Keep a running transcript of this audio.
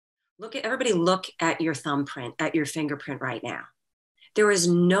Look at your thumbprint, at your fingerprint right now. There is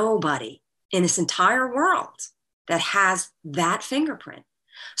nobody in this entire world that has that fingerprint.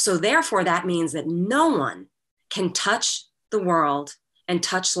 So therefore, that means that no one can touch the world and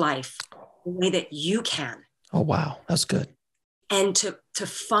touch life the way that you can. Oh, wow. That's good. And to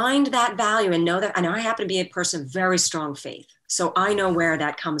find that value and know that, I know I happen to be a person of very strong faith. So I know where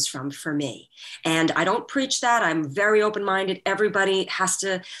that comes from for me. And I don't preach that. I'm very open-minded. Everybody has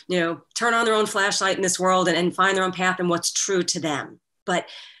to, turn on their own flashlight in this world and find their own path and what's true to them. But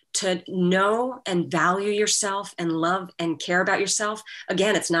to know and value yourself and love and care about yourself,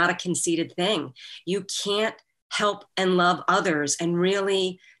 again, it's not a conceited thing. You can't help and love others and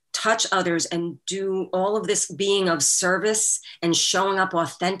really touch others and do all of this being of service and showing up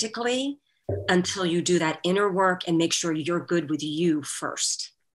authentically until you do that inner work and make sure you're good with you first.